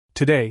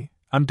Today,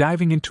 I'm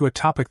diving into a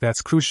topic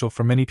that's crucial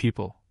for many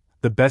people: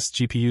 the best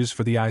GPUs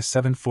for the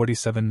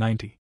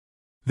i7-4790.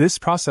 This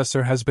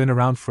processor has been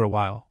around for a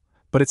while,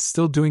 but it's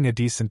still doing a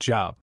decent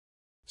job.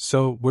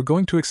 So, we're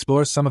going to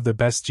explore some of the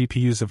best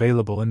GPUs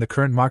available in the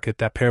current market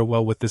that pair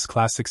well with this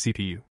classic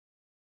CPU.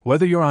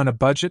 Whether you're on a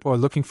budget or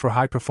looking for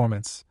high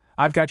performance,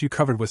 I've got you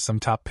covered with some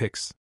top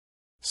picks.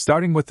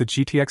 Starting with the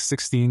GTX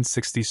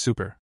 1660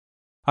 Super.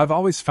 I've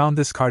always found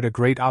this card a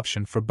great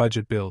option for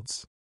budget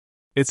builds.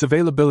 Its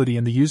availability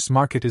in the used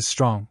market is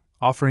strong,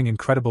 offering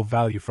incredible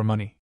value for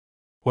money.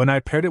 When I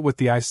paired it with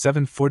the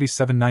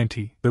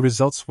i7-4790, the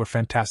results were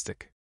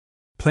fantastic.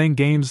 Playing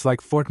games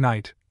like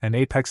Fortnite and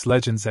Apex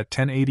Legends at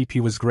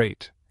 1080p was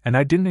great, and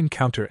I didn't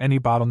encounter any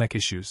bottleneck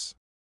issues.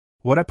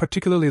 What I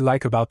particularly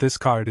like about this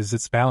card is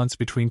its balance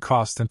between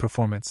cost and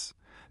performance,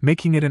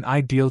 making it an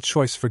ideal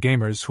choice for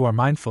gamers who are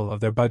mindful of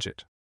their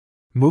budget.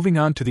 Moving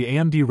on to the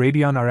AMD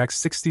Radeon RX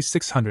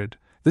 6600,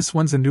 this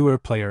one's a newer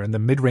player in the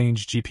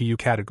mid-range GPU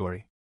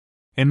category.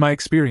 In my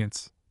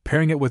experience,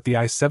 pairing it with the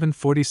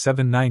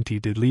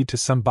i7-4790 did lead to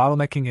some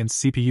bottlenecking in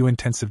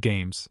CPU-intensive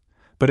games,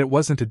 but it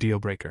wasn't a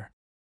deal-breaker.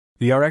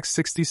 The RX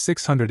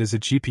 6600 is a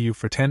GPU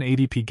for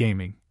 1080p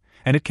gaming,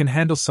 and it can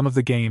handle some of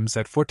the games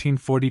at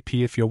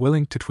 1440p if you're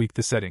willing to tweak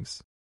the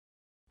settings.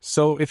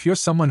 So if you're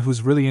someone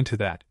who's really into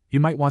that,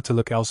 you might want to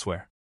look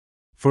elsewhere.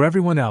 For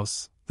everyone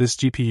else, this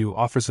GPU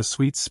offers a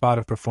sweet spot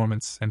of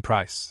performance and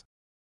price.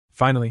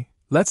 Finally,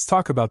 let's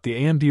talk about the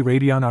AMD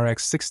Radeon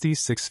RX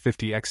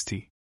 6650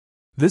 XT.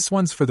 This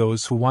one's for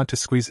those who want to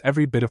squeeze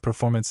every bit of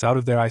performance out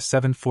of their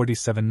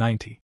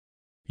i7-4790.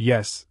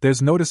 Yes,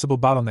 there's noticeable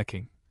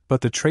bottlenecking,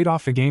 but the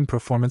trade-off in game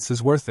performance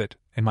is worth it,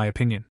 in my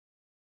opinion.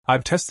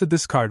 I've tested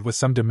this card with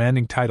some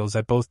demanding titles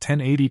at both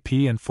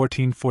 1080p and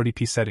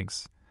 1440p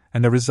settings,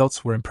 and the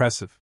results were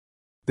impressive.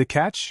 The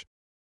catch?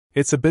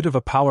 It's a bit of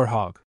a power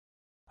hog.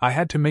 I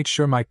had to make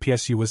sure my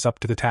PSU was up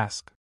to the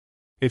task.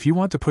 If you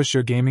want to push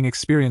your gaming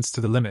experience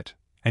to the limit,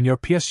 and your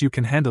PSU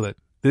can handle it,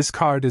 this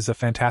card is a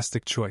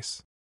fantastic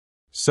choice.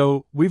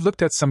 So, we've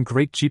looked at some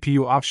great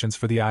GPU options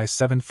for the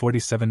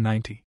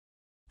i7-4790.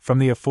 From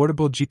the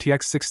affordable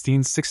GTX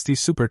 1660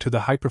 Super to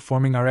the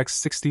high-performing RX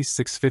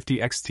 6650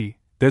 XT,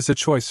 there's a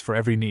choice for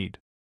every need.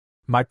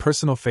 My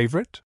personal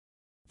favorite?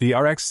 The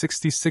RX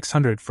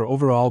 6600 for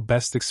overall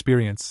best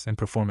experience and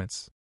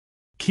performance.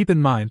 Keep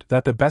in mind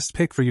that the best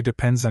pick for you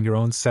depends on your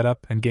own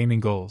setup and gaming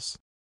goals.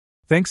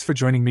 Thanks for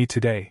joining me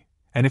today,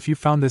 and if you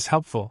found this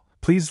helpful,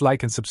 please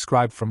like and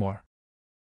subscribe for more.